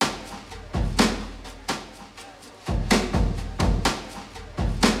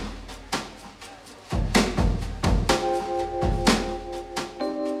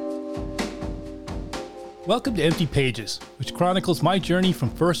Welcome to Empty Pages, which chronicles my journey from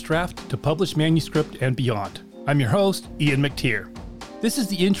first draft to published manuscript and beyond. I'm your host, Ian McTeer. This is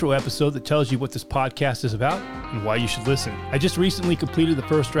the intro episode that tells you what this podcast is about and why you should listen. I just recently completed the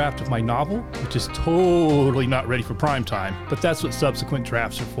first draft of my novel, which is totally not ready for prime time, but that's what subsequent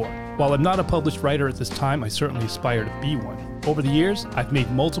drafts are for. While I'm not a published writer at this time, I certainly aspire to be one. Over the years, I've made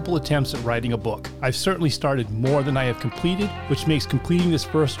multiple attempts at writing a book. I've certainly started more than I have completed, which makes completing this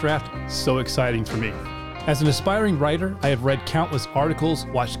first draft so exciting for me. As an aspiring writer, I have read countless articles,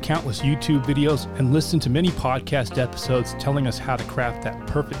 watched countless YouTube videos, and listened to many podcast episodes telling us how to craft that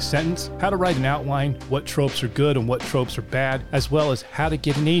perfect sentence, how to write an outline, what tropes are good and what tropes are bad, as well as how to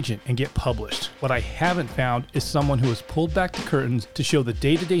get an agent and get published. What I haven't found is someone who has pulled back the curtains to show the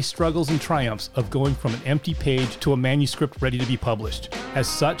day-to-day struggles and triumphs of going from an empty page to a manuscript ready to be published. As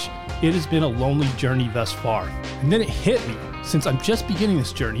such, it has been a lonely journey thus far. And then it hit me. Since I'm just beginning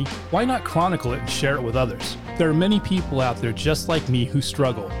this journey, why not chronicle it and share it with others? There are many people out there just like me who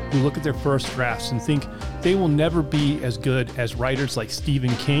struggle, who look at their first drafts and think they will never be as good as writers like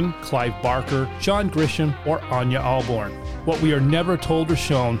Stephen King, Clive Barker, John Grisham, or Anya Ahlborn. What we are never told or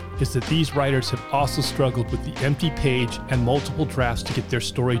shown is that these writers have also struggled with the empty page and multiple drafts to get their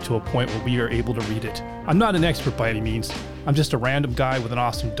story to a point where we are able to read it. I'm not an expert by any means. I'm just a random guy with an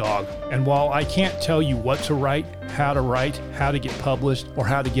awesome dog. And while I can't tell you what to write, how to get published, or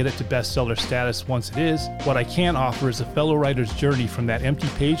how to get it to bestseller status once it is, what I can offer is a fellow writer's journey from that empty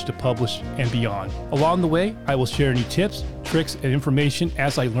page to publish and beyond. Along the way, I will share any tips, tricks, and information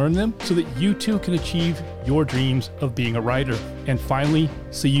as I learn them so that you too can achieve your dreams of being a writer. And finally,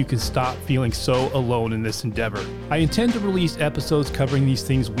 so you can stop feeling so alone in this endeavor. I intend to release episodes covering these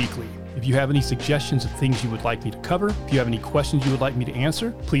things weekly. If you have any suggestions of things you would like me to cover, if you have any questions you would like me to answer,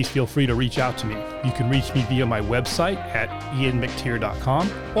 please feel free to reach out to me. You can reach me via my website at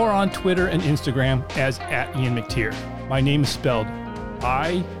ianmcteer.com or on Twitter and Instagram as @IanMcTeer. My name is spelled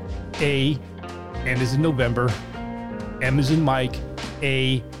I, A, N as in November, M as in Mike,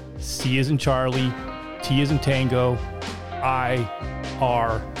 A, C as in Charlie, T as in Tango, I,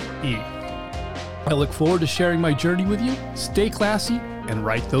 R, E. I look forward to sharing my journey with you. Stay classy and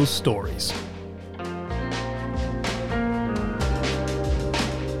write those stories.